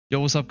Yo,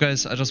 what's up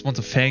guys? I just want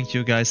to thank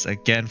you guys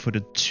again for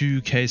the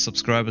 2k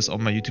subscribers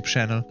on my YouTube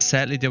channel.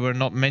 Sadly, there were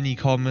not many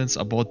comments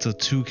about the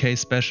 2k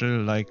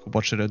special, like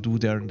what should I do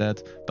there and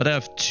that. But I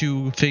have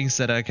 2 things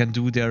that I can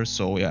do there,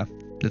 so yeah,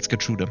 let's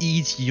get through them.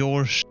 Eat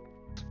your shit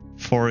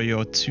for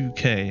your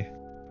 2k.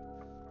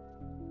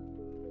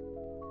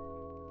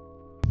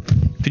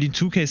 Für die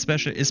 2k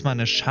special ist mal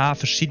eine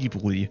scharfe Chili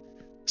Brudi.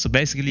 So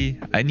basically,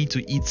 I need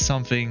to eat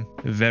something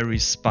very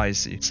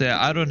spicy. So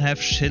yeah, I don't have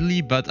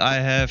chili, but I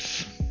have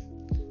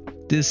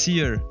this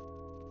here,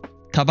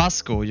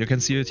 Tabasco. You can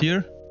see it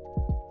here.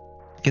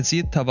 You can see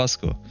it,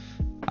 Tabasco.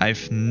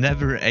 I've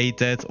never ate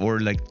that or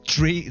like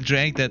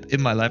drank that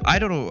in my life. I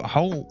don't know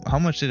how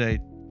much did I.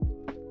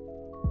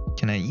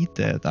 Can I eat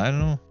that? I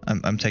don't know.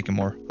 I'm taking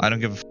more. I don't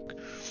give a fuck.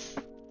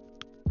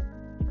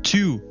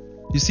 2.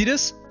 You see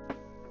this?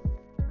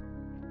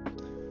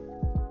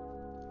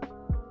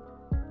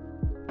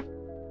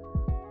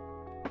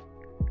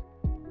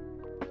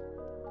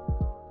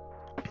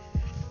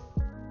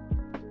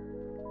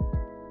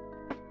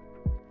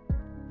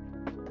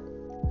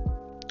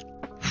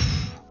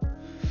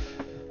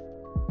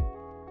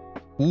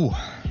 Ooh.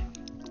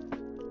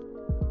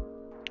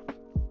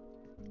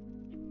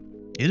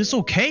 It is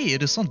okay.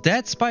 It is not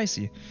that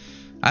spicy.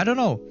 I don't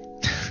know.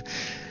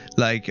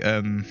 Like,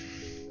 I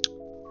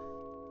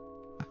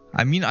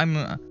mean, I'm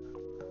a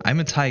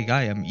Thai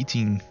guy. I'm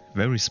eating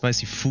very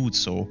spicy food,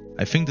 so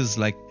I think this is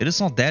like, it is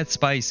not that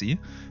spicy.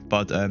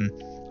 But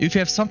if you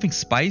have something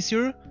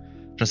spicier,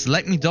 just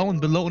let me down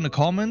below in the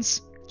comments.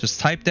 Just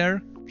type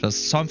there,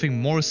 just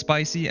something more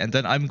spicy, and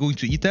then I'm going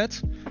to eat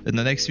that in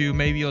the next video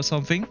maybe or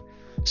something.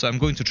 So I'm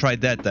going to try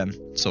that then.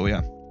 So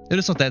yeah, it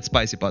is not that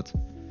spicy, but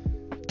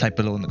type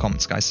below in the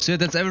comments, guys. So yeah,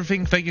 that's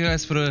everything. Thank you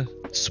guys for the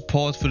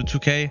support for the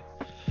 2k.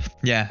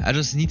 Yeah, I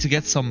just need to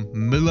get some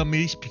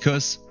Milch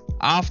because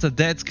after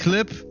that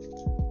clip,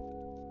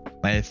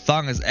 my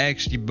tongue is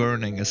actually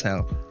burning as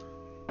hell.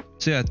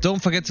 So yeah,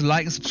 don't forget to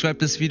like and subscribe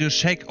this video.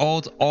 Check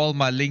out all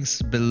my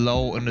links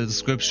below in the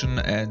description,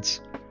 and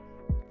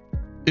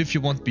if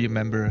you want to be a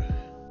member,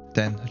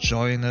 then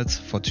join it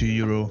for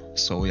 €2.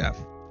 So yeah.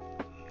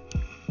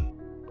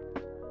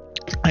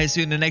 I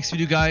see you in the next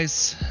video,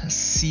 guys.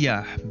 See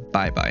ya.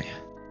 Bye bye.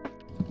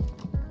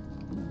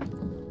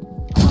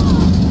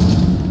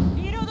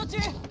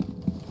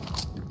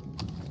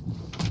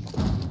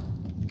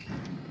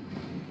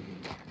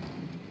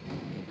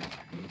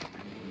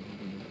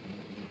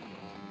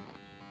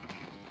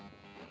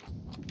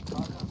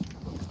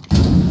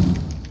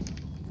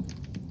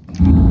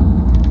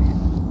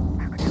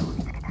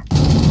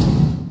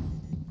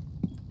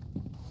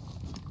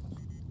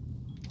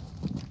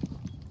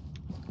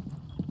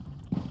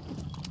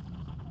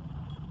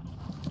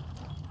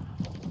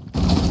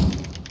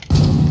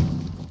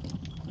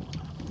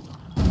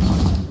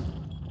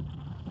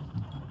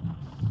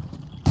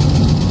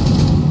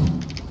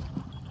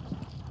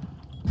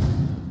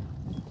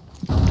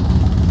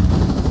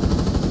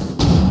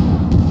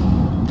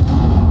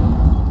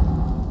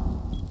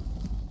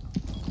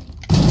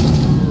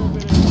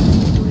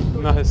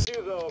 Nice.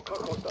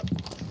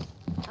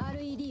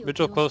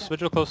 Vigil close,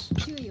 vigil close.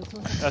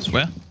 Astro.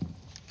 Where?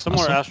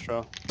 Somewhere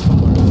Astro.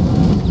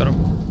 Got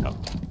him. Yeah.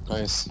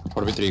 Nice.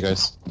 4v3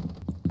 guys.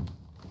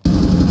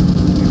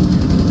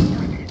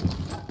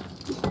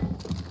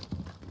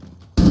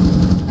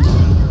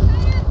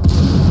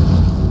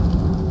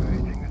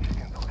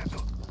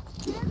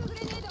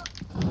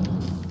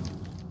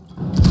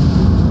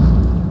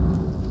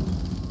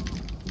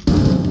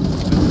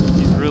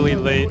 He's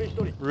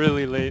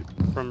really late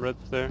from red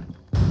there.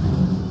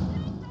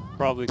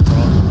 Probably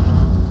cross.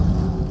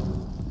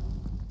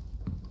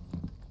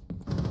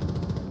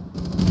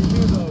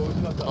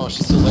 Oh,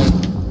 she's still there.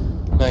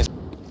 Nice.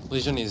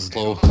 Legion is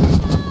low.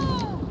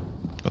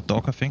 Got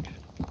dog, I think.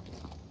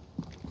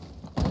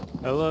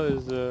 Ella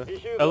is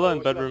Ella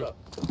in bedroom.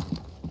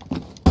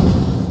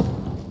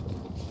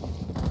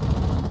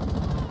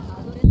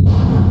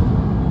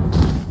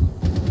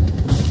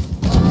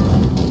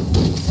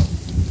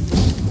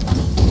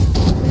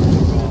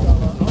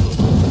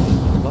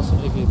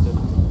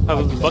 I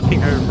was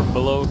bucking her from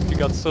below. She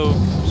got so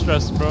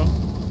stressed, bro.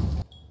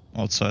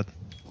 Outside.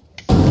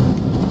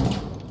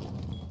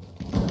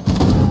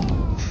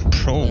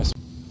 Pro. Nice.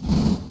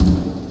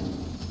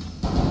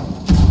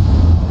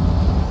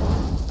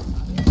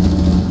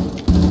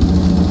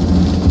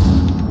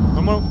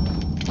 Come on.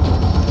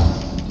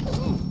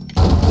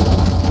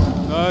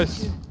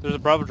 Nice. There's a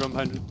Bravo drum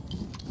behind you.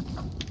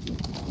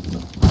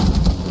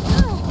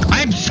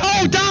 I'm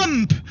so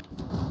dumb!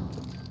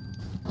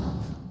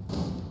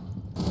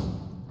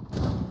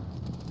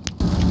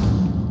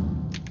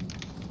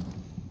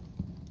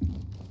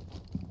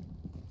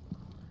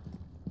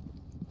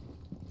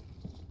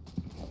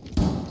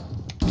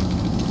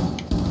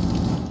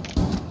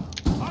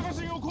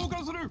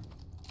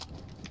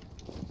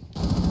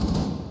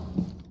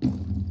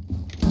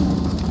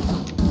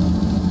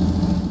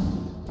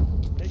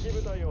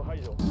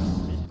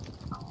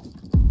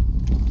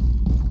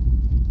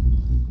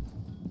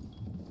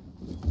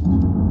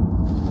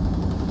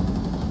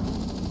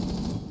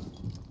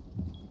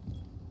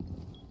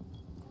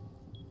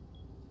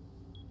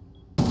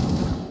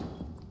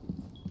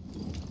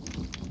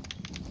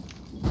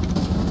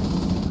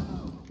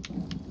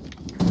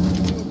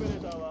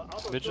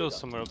 Vigil's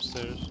somewhere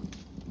upstairs.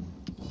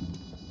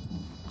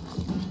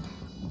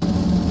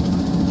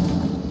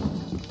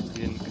 Is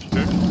he in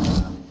construction?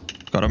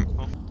 Got him.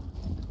 Oh.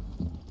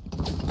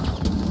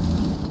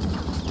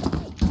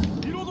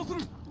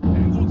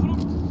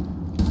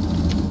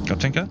 Got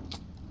Tinker.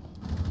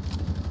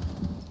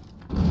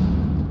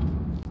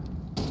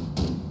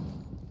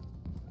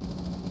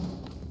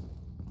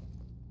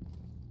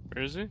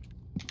 Where is he?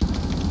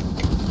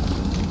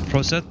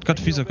 Pro set. Got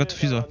Diffuser. Got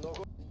Diffuser.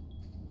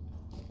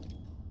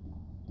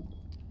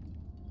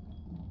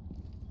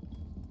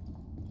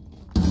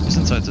 He's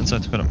inside.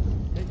 Inside. Got him.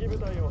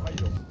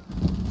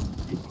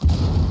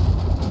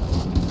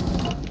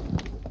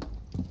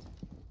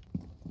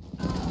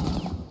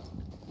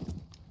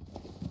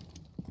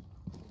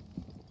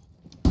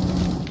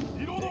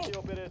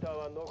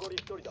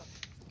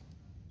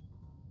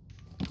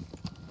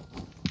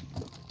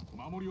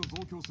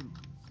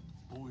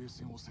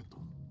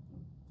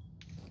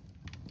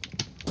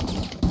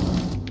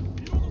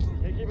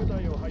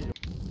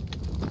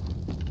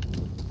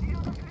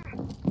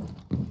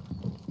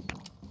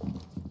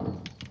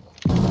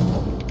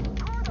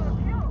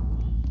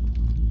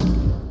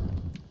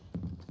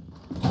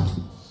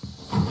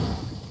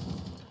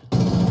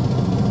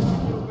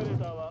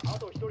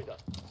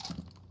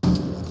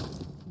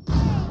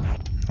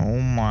 Oh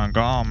my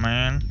god,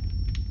 man.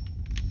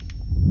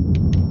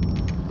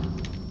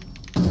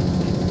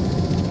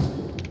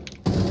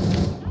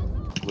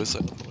 Wo ist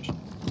er?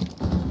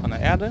 An der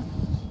Erde?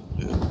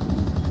 Ja.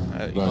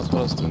 Was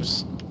war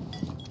das?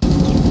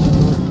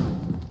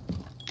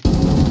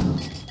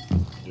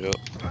 Ja.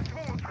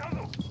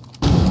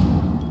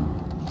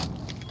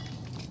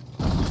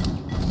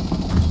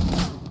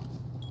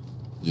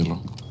 Yellow.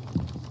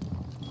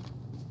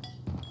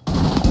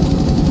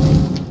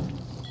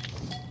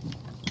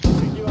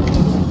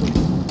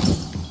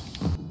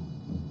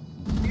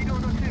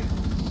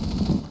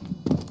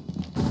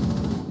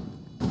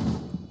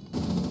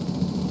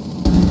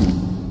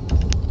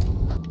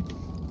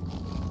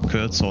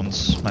 Kürzer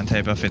und mein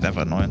Taper fehlt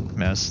einfach 9.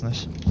 Mehr ist es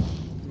nicht.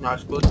 Ja,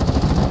 ist gut.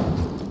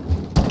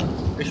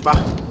 Ich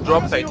mach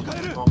Dropside.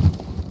 Oh.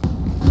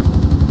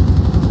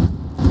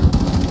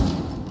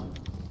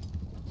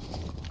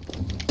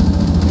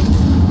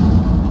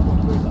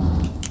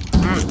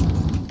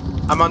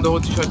 Amanda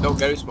holt sich heute auch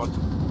Garry's Mod.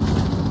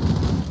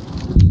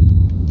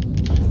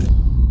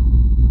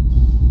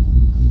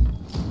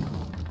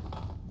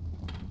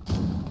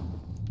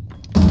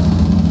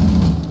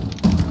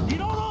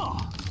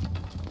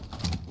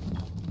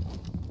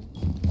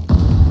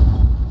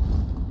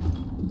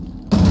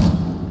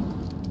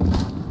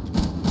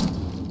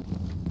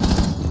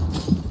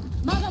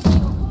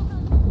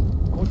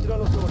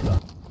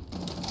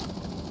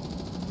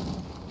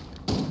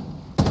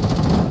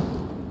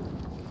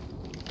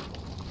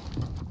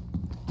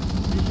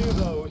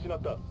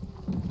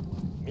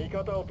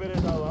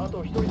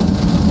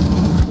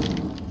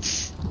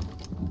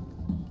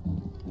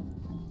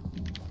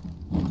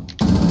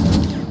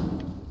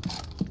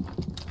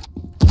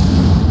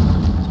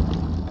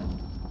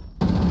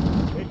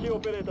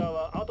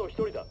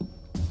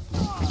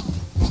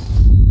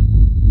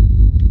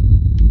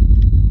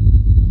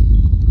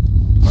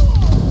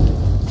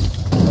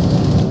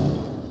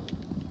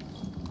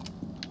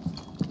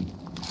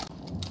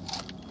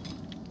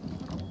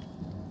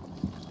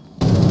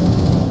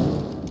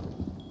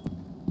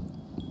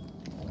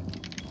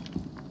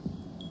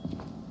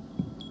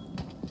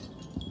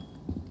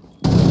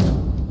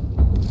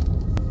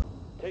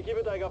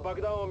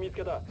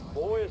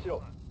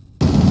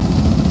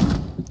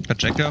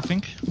 Got Jacker, I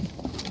think.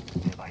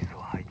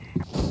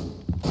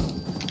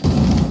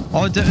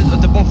 Oh, they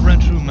both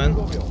ran through, man.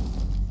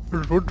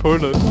 There's one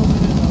toilet.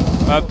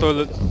 I have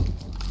toilet.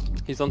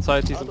 He's on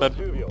site, he's in bed.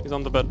 He's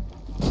on the bed.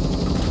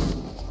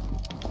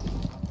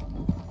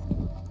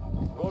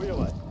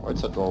 Right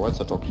side door,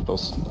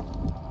 close.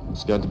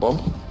 Scan the bomb.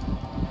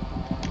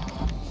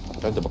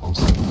 Behind the bombs.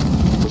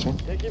 Pushing.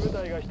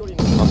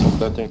 Last one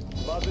planting.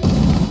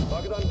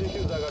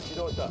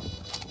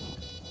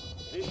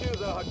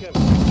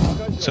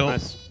 So,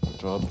 Nice.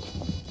 Dropped.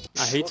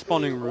 I hate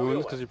spawning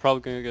ruins because you're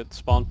probably gonna get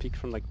spawn peeked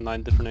from like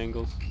 9 different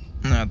angles.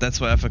 yeah, that's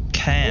why I have a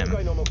cam.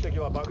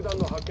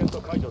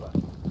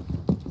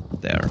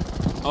 There.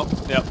 Oh,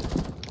 yeah.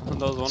 And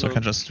that was one So I room.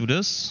 can just do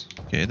this.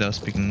 Okay, there's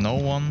picking no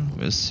one.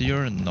 Where's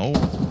here? No.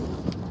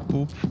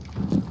 Poop.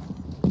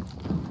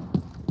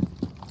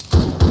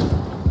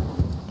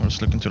 I'm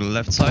just looking to the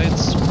left side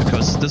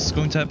because this is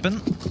going to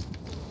happen.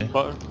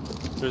 But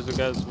there's the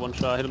guy's one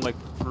shot. I hit him like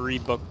 3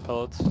 buck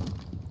pellets.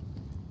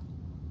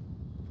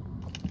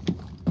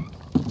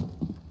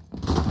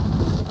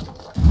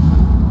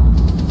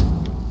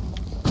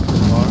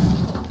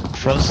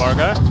 Frost. Bar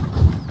guy?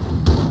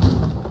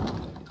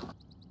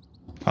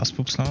 Fast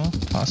poops now.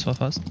 Fast.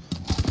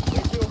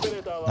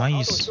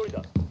 Nice. Ooh.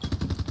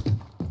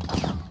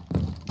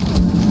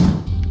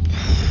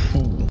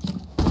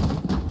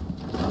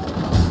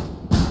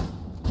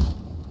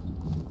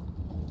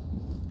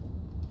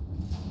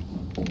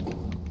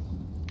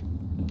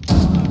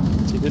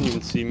 He didn't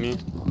even see me.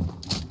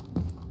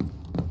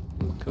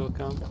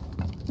 scan.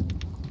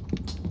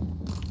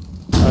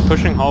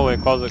 Pushing hallway,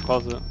 closet,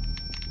 closet.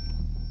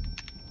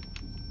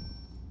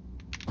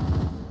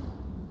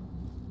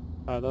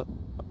 I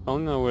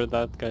don't know where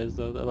that guy is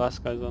though, the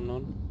last guy's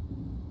unknown.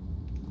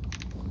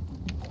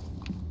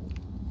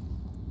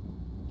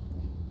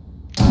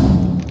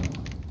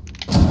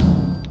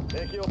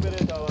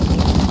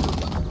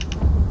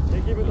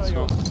 Let's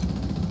go.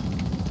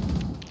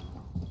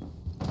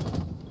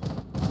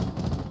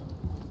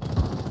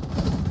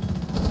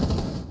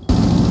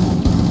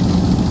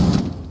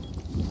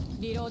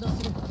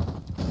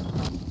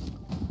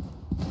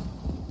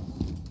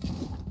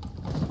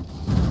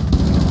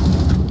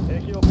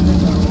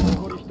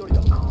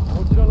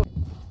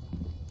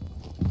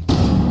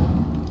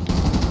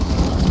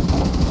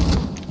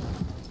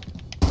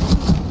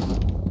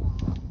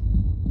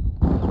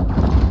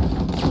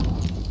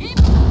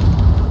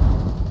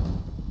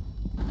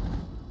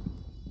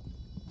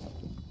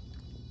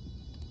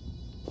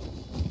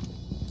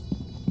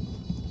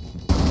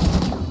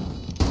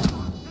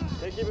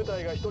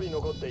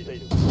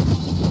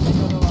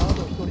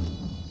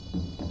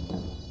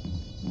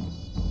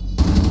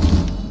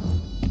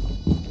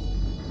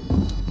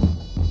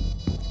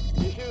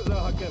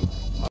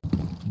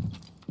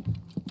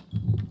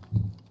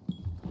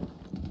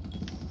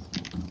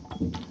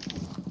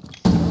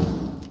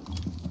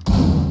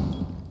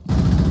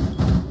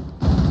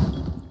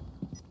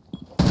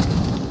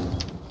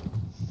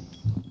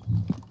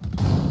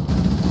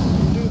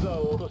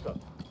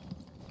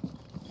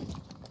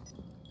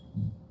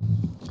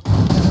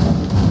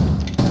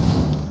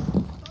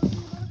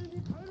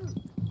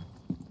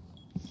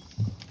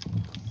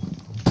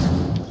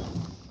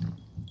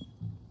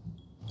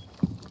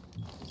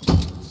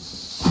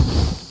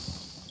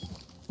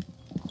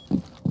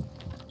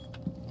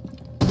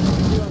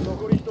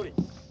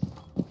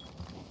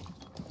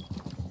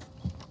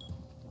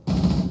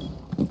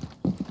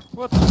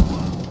 What?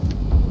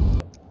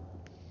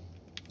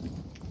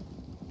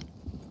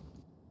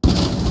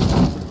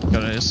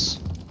 Guys.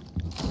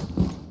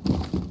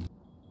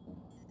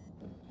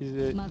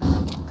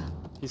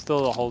 He's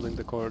still holding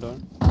the corridor.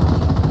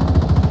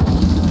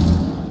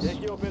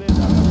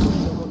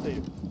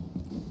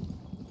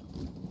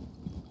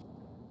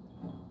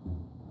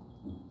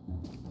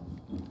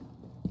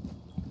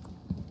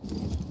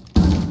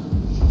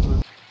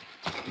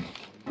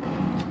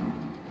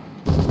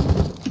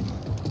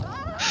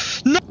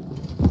 No!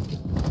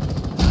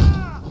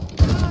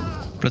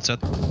 Let's set.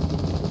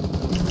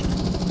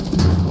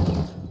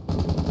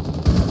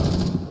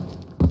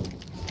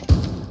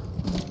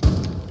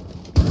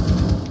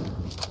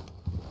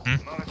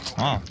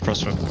 Ah,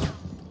 crossroad.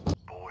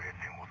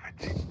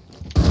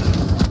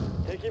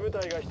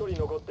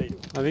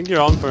 I think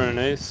you're on for an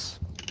ace.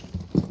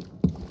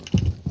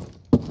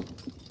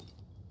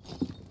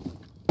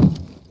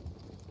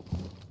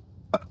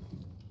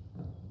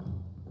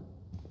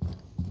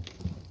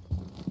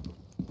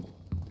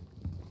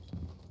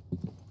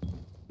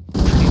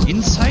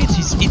 Inside?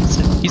 He's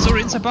inside. He's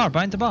already inside bar,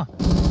 behind the bar.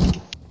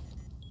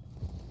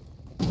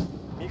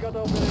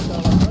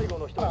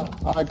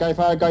 Archive.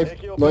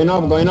 Going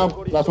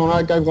up. Last one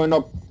archive going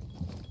up.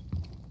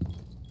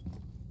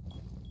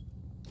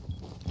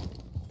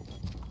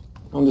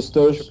 On the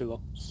stairs. Should be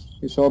low.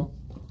 He's up.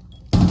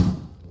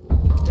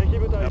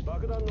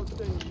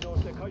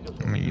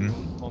 I mean,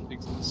 One big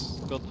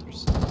got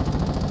first.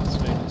 That's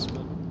famous,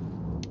 but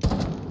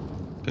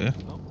okay.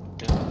 no.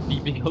 Yeah.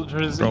 BB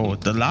Ultras. Bro,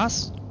 the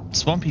last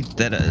Swampy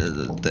that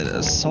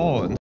I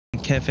saw in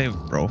cafe,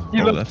 bro.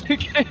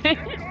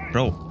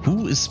 Bro,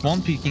 who is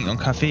spawn peeking on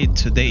cafe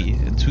today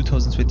in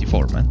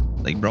 2024, man?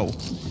 Like, bro.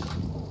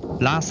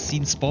 Last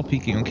seen spawn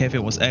peeking on cafe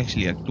was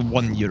actually like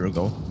 1 year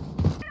ago.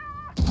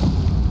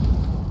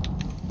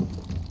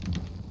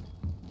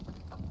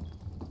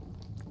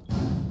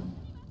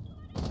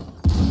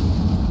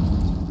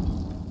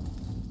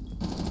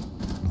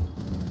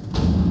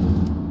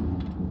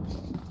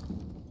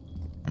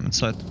 I'm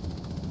inside.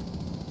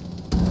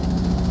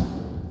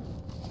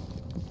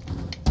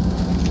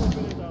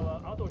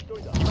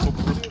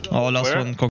 Oh, last Where? one.